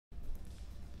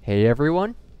Hey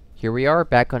everyone, here we are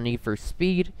back on Need for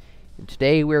Speed, and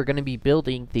today we're going to be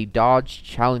building the Dodge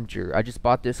Challenger. I just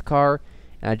bought this car,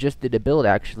 and I just did a build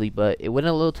actually, but it went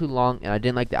a little too long, and I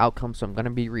didn't like the outcome, so I'm going to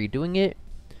be redoing it.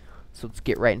 So let's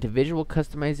get right into visual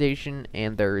customization,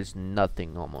 and there is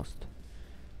nothing almost.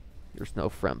 There's no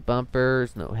front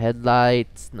bumpers, no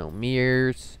headlights, no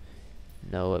mirrors,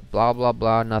 no blah blah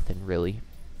blah, nothing really.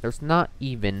 There's not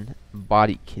even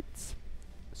body kits.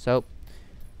 So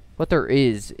what there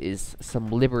is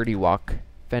some Liberty Walk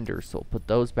fenders, so we'll put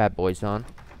those bad boys on.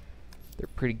 They're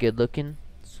pretty good looking,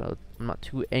 so I'm not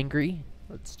too angry.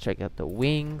 Let's check out the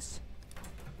wings.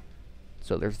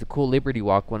 So there's the cool Liberty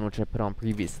Walk one, which I put on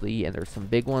previously, and there's some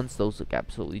big ones. Those look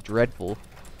absolutely dreadful,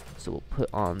 so we'll put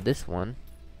on this one.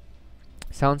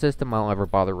 Sound system, I don't ever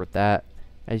bother with that.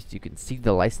 As you can see,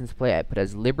 the license plate I put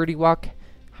as Liberty Walk.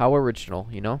 How original,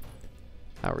 you know?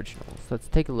 How original. So let's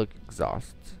take a look at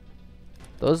exhausts.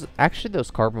 Those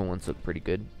carbon ones look pretty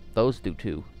good. Those do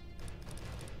too.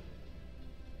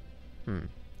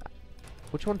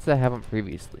 Which ones did I have on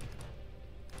previously?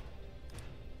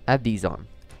 Add these on.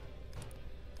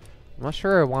 I'm not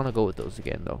sure I want to go with those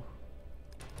again though.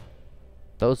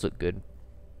 Those look good.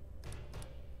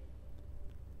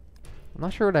 I'm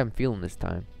not sure what I'm feeling this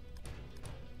time.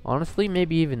 Honestly,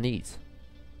 maybe even these.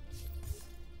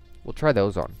 We'll try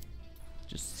those on.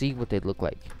 Just see what they look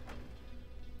like.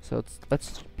 So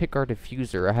let's pick our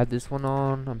diffuser. I had this one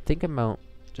on. I'm thinking about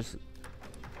just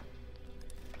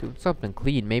doing something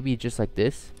clean. Maybe just like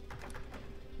this.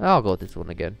 I'll go with this one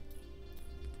again.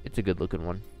 It's a good looking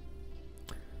one.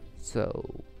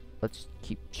 So let's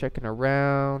keep checking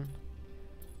around.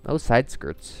 Those side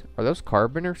skirts. Are those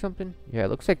carbon or something? Yeah, it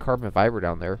looks like carbon fiber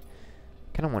down there.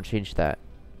 Kind of want to change that.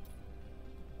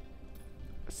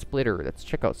 Splitter. Let's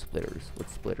check out splitters. What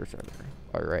splitters are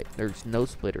there? Alright, there's no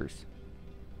splitters.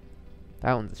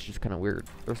 That one's just kind of weird.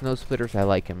 There's no splitters I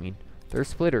like. I mean, there's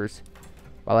splitters,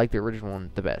 but I like the original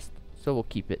one the best. So we'll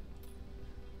keep it.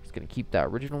 Just going to keep that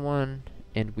original one,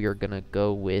 and we are going to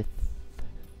go with...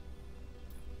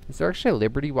 Is there actually a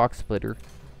Liberty Walk splitter?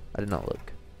 I did not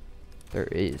look. There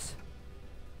is.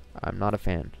 I'm not a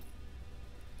fan.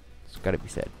 It's got to be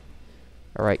said.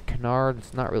 Alright,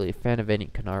 canards. Not really a fan of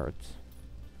any canards.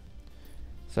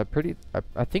 So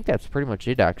I think that's pretty much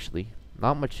it actually.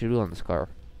 Not much to do on this car.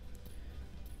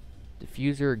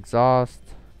 Diffuser, exhaust.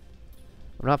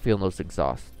 I'm not feeling those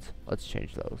exhausts. Let's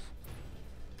change those.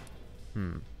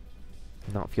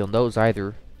 Not feeling those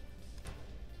either.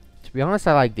 To be honest,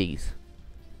 I like these.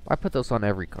 I put those on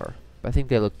every car, but I think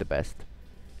they look the best.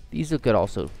 These look good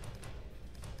also.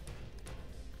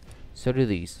 So do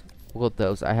these. We'll go with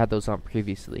those. I had those on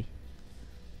previously.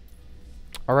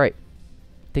 Alright.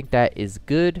 I think that is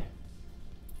good.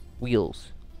 Wheels.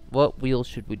 What wheels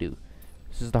should we do?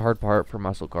 This is the hard part for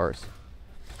muscle cars.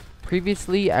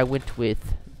 Previously, I went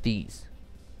with these.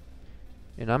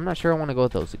 And I'm not sure I want to go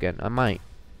with those again. I might.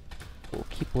 We'll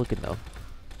keep looking though.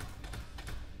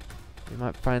 We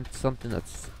might find something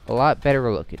that's a lot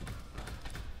better looking.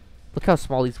 Look how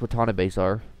small these Watanabe's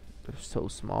are. They're so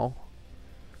small.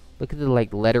 Look at the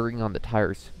like lettering on the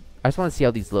tires. I just want to see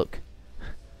how these look.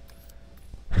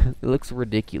 It looks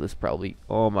ridiculous probably.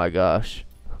 Oh my gosh.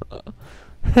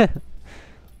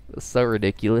 So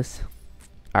ridiculous.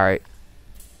 Alright.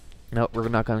 Nope, we're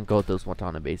not gonna go with those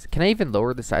Watanabe's. Can I even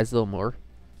lower the size a little more?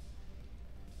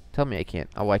 Tell me I can't.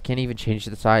 Oh, I can't even change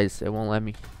the size. It won't let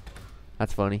me.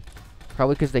 That's funny.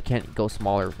 Probably because they can't go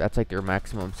smaller. That's like their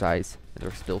maximum size. And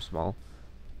they're still small.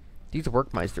 These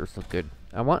Workmeisters look good.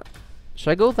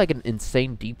 Should I go with like an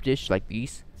insane deep dish like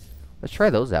these? Let's try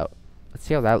those out. Let's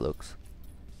see how that looks.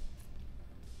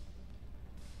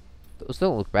 Those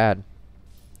don't look bad.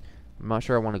 I'm not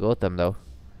sure I want to go with them though.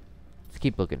 Let's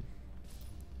keep looking.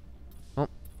 Oh,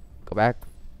 go back.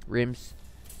 Rims.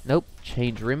 Nope.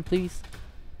 Change rim, please.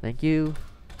 Thank you.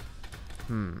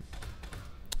 And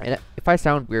if I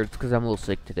sound weird, it's because I'm a little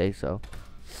sick today, so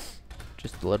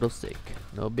just a little sick.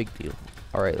 No big deal.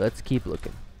 Alright, let's keep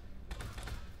looking.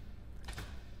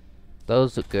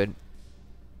 Those look good.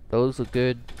 Those look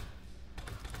good.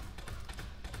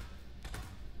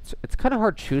 It's kind of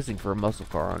hard choosing for a muscle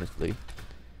car, honestly.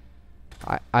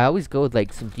 I always go with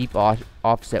like some deep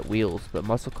offset wheels, but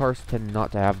muscle cars tend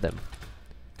not to have them.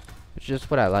 It's just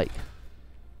what I like.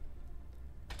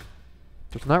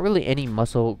 There's not really any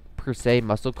muscle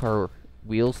car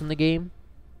wheels in the game.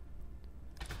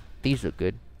 These look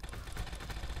good.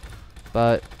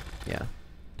 But yeah,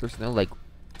 there's no like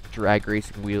drag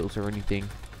racing wheels or anything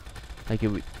like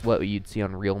what you'd see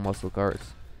on real muscle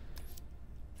cars.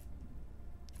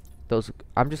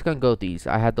 I'm just gonna go with these.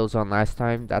 I had those on last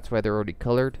time. That's why they're already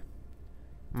colored.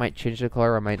 Might change the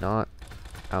color, I might not.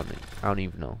 I don't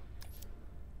even know.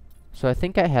 So I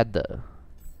think I had the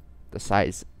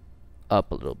size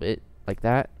up a little bit like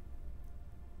that,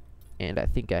 and I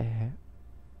think I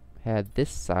had this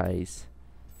size.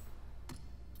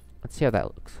 Let's see how that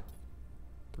looks.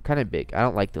 They're kind of big. I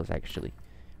don't like those actually.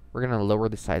 We're gonna lower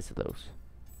the size of those.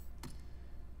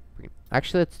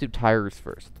 Actually, let's do tires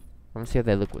first. I want to see how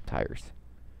they look with tires.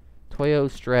 Toyo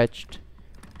stretched.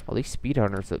 All these speed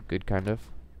hunters look good, kind of.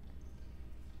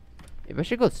 If I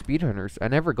should go with speed hunters, I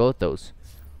never go with those.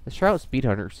 Let's try out speed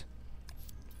hunters.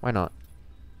 Why not?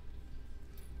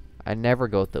 I never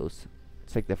go with those.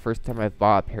 It's like the first time I've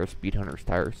bought a pair of speed hunters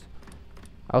tires.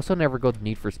 I also never go with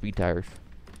Need for Speed tires.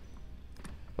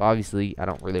 But obviously, I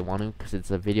don't really want to because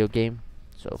it's a video game.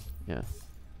 So, yeah.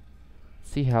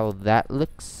 See how that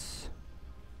looks.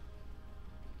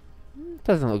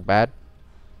 Doesn't look bad.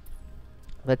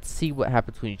 Let's see what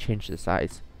happens when you change the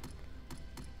size.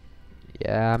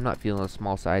 Yeah, I'm not feeling a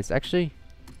small size. Actually,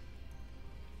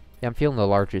 yeah, I'm feeling the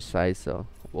largest size, so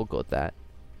we'll go with that.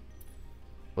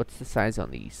 What's the size on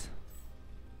these?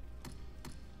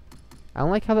 I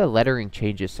don't like how the lettering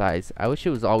changes size. I wish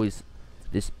it was always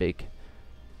this big.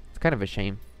 It's kind of a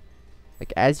shame.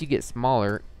 Like, as you get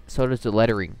smaller, so does the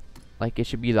lettering. Like, it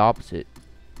should be the opposite.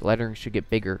 The lettering should get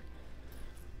bigger.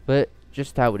 But,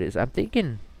 just how it is. I'm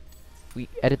thinking we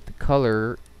edit the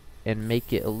color and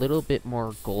make it a little bit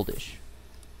more goldish.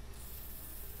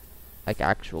 Like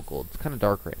actual gold. It's kind of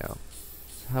dark right now.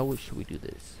 So how should we do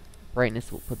this?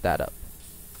 Brightness, we'll put that up.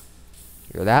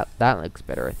 Here, that looks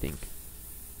better, I think.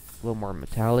 A little more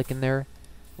metallic in there.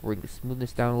 We'll bring the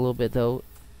smoothness down a little bit though.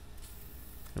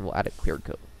 And we'll add a clear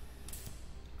coat.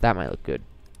 That might look good.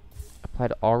 Apply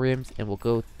to all rims, and we'll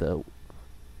go with the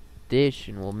dish,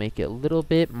 and we'll make it a little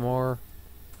bit more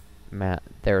matte.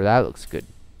 There, that looks good.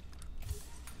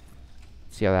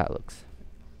 See how that looks.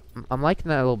 I'm liking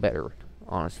that a little better,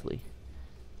 honestly.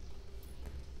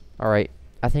 Alright,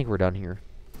 I think we're done here.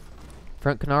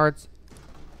 Front canards.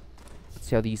 Let's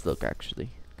see how these look, actually.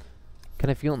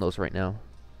 Kind of feeling those right now.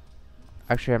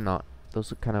 Actually, I'm not.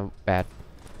 Those look kind of bad.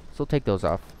 So we'll take those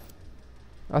off.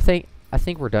 I think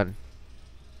we're done.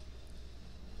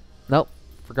 Nope,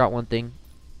 forgot one thing.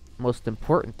 Most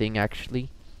important thing, actually,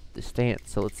 the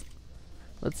stance. So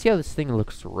let's see how this thing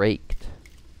looks raked.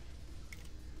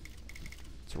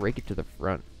 Let's rake it to the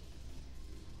front.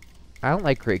 I don't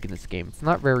like raking this game. It's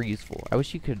not very useful. I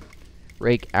wish you could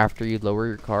rake after you lower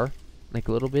your car, like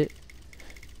a little bit.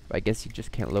 But I guess you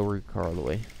just can't lower your car all the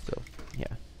way. So,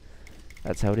 yeah.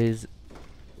 That's how it is.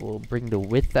 We'll bring the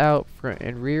width out, front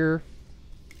and rear.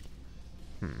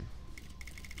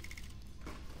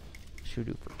 Should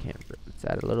we do for camber? Let's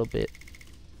add a little bit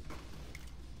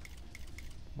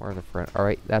more in the front.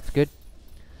 Alright, that's good.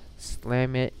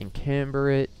 Slam it and camber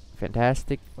it.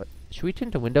 Fantastic. What? Should we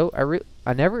tint a window?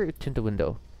 I never tint a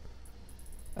window.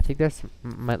 I think that's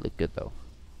might look good though.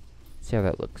 See how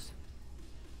that looks.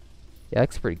 Yeah, that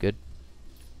looks pretty good.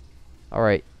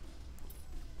 Alright.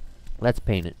 Let's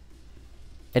paint it.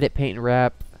 Edit, paint, and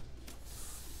wrap.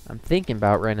 I'm thinking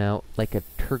about right now like a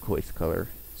turquoise color.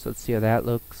 So let's see how that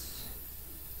looks.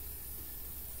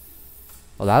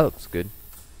 Oh, that looks good.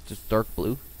 Just dark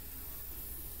blue.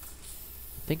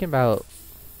 Thinking about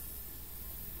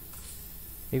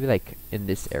maybe like in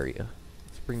this area.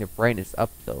 Let's bring the brightness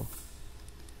up though.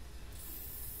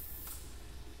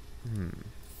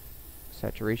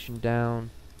 Saturation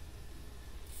down.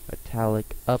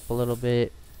 Metallic up a little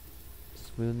bit.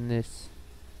 Smoothness.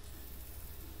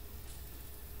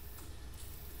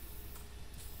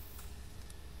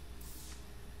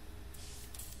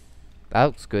 That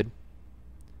looks good.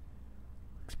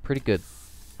 Looks pretty good.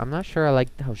 I'm not sure I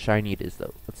like how shiny it is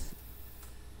though.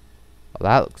 Oh,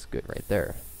 that looks good right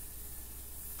there.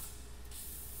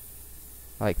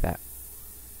 I like that.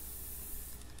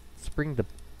 Let's bring the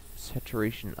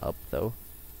saturation up though.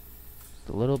 Just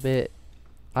a little bit.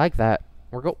 I like that.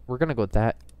 We're gonna go with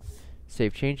that.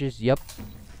 Save changes. Yep.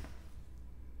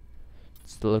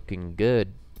 It's looking good.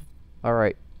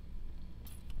 Alright.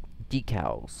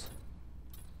 Decals.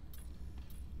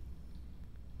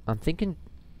 I'm thinking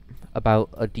about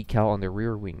a decal on the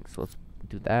rear wing, so let's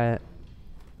do that.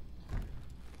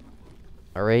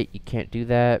 Alright, you can't do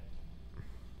that.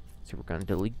 So we're gonna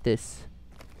delete this.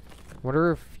 I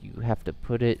wonder if you have to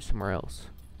put it somewhere else.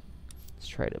 Let's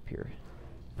try it up here.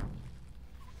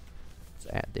 Let's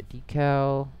add the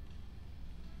decal.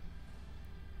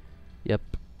 Yep.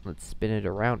 Let's spin it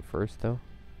around first though.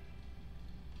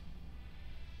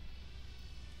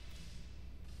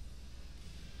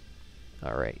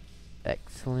 Alright.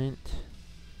 Excellent.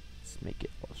 Let's make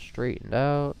it all straightened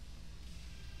out.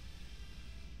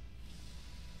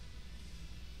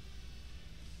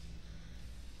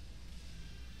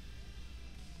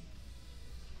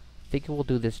 think we'll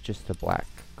do this just a black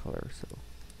color. So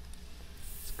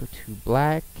let's go to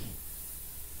black.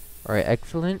 Alright,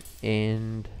 excellent.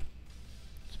 And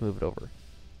let's move it over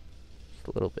just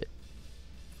a little bit.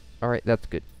 Alright, that's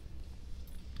good.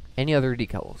 Any other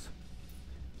decals?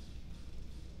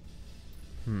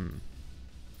 I'm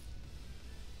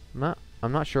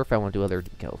not sure if I want to do other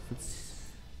decals. Let's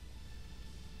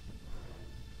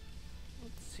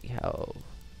see how.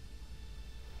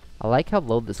 I like how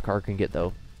low this car can get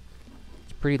though.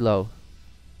 It's pretty low.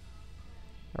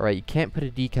 Alright, you can't put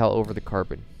a decal over the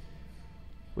carbon,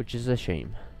 which is a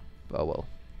shame. Oh well.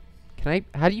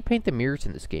 How do you paint the mirrors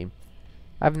in this game?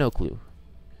 I have no clue.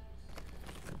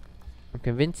 I'm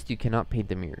convinced you cannot paint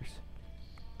the mirrors,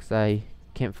 because I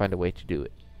can't find a way to do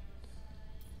it.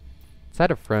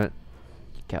 Side of front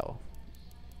decal,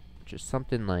 which is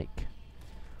something like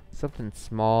something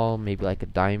small, maybe like a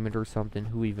diamond or something.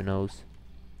 Who even knows?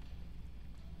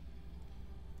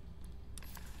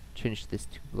 Change this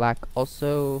to black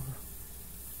also,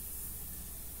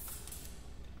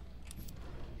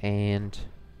 and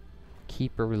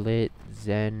keeper lit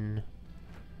Zen.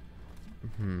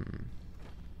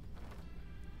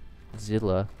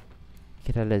 Zilla.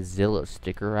 Get out a Zilla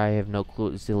sticker. I have no clue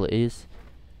what Zilla is,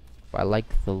 but I like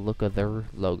the look of their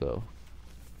logo,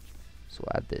 so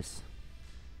we'll add this.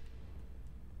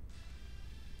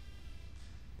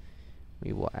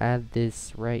 We will add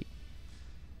this right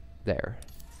there.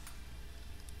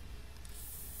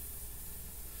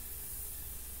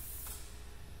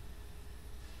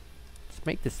 Let's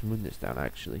make the smoothness down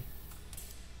actually.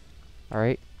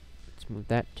 Alright, let's move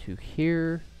that to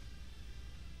here.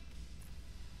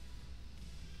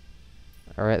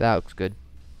 Alright, that looks good.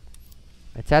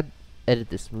 Let's edit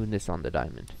the smoothness on the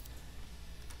diamond.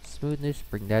 Smoothness,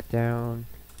 bring that down.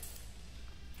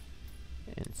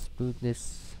 And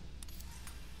smoothness,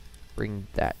 bring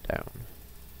that down.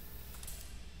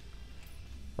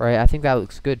 Right, I think that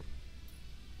looks good.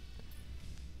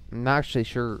 I'm not actually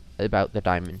sure about the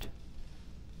diamond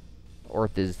or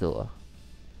the Zilla.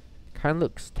 Kinda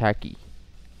looks tacky.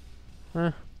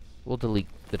 We'll delete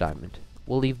the diamond.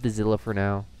 We'll leave the Zilla for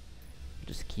now.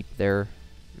 Just keep there.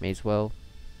 May as well.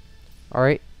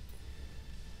 Alright.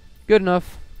 Good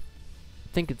enough. I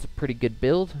think it's a pretty good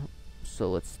build. So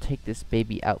let's take this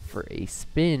baby out for a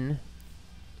spin.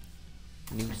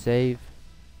 New save.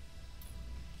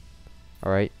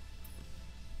 Alright.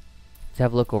 Let's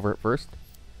have a look over it first.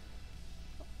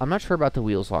 I'm not sure about the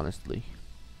wheels, honestly.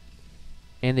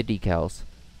 And the decals.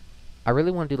 I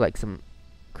really want to do like some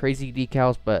crazy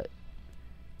decals, but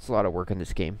it's a lot of work in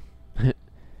this game.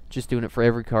 Just doing it for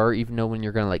every car, even though when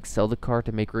you're gonna like sell the car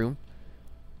to make room.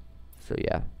 So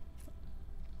yeah.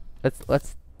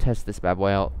 Let's test this bad boy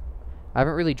out. I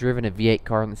haven't really driven a V8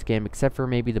 car in this game, except for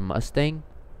maybe the Mustang.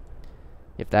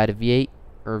 If that had a V8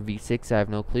 or a V6, I have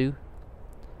no clue.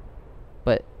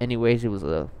 But anyways, it was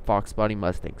a Fox body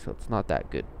Mustang, so it's not that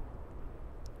good.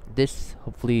 This,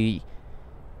 hopefully,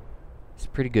 is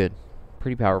pretty good.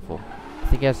 Pretty powerful. I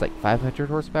think it has like 500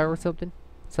 horsepower or something.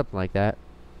 Something like that.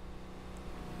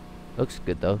 Looks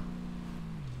good though.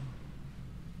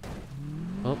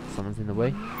 Oh, someone's in the way.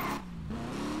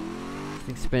 This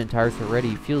thing's spinning tires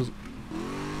already. Feels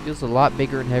a lot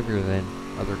bigger and heavier than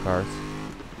other cars.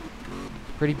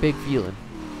 It's pretty big feeling.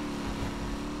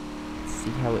 Let's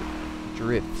see how it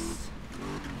drifts.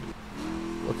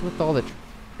 What's with all the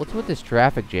what's with this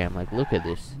traffic jam? Like, look at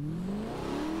this.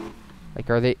 Like,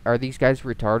 are these guys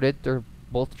retarded? They're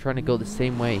both trying to go the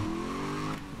same way.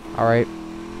 Alright.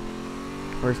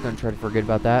 We're just gonna try to forget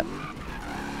about that.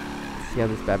 See how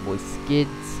this bad boy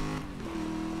skids.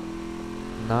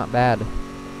 Not bad.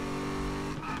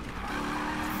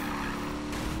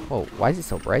 Whoa, why is it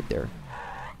so bright there?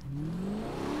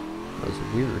 That was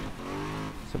weird.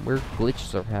 Some weird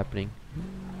glitches are happening.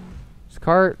 This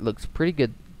car looks pretty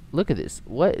good. Look at this.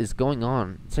 What is going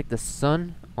on? It's like the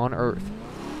sun on Earth.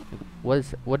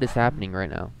 What is happening right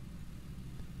now?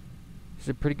 It's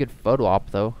a pretty good photo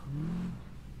op though.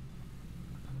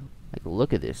 Like,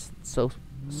 look at this. It's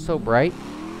so bright.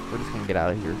 We're just gonna get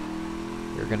out of here.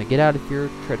 We're gonna get out of here,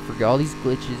 try to forget all these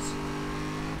glitches.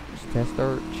 Just test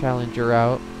our Challenger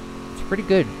out. It's pretty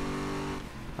good.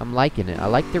 I'm liking it. I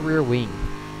like the rear wing.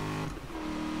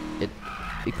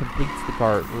 It completes the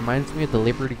car. It reminds me of the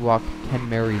Liberty Walk Ken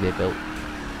Mary they built.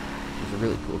 It's a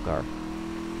really cool car.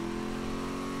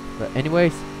 But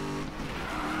anyways,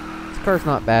 this car's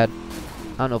not bad.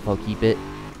 I don't know if I'll keep it.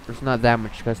 There's not that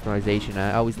much customization.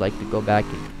 I always like to go back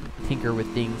and tinker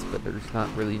with things, but there's not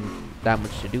really that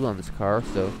much to do on this car,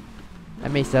 so I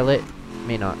may sell it,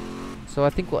 may not. So I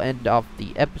think we'll end off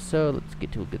the episode. Let's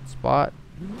get to a good spot.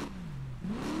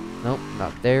 Nope,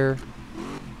 not there.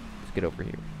 Let's let's get over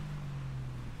here.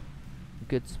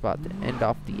 Good spot to end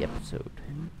off the episode.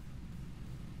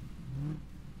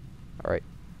 Alright.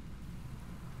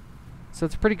 So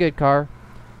it's a pretty good car.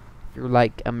 If you're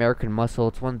like American Muscle,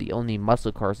 it's one of the only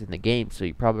muscle cars in the game, so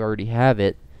you probably already have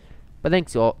it. But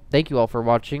thank you all for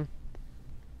watching.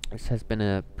 This has been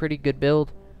a pretty good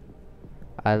build.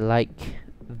 I like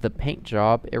the paint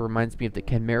job. It reminds me of the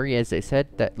Kenmeri, as I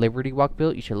said, that Liberty Walk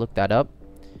built. You should look that up.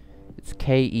 It's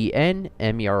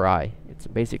Kenmeri. It's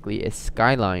basically a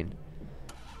Skyline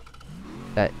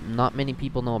that not many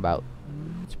people know about.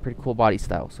 It's a pretty cool body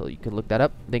style, so you can look that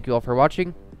up. Thank you all for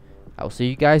watching. I will see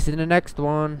you guys in the next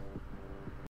one.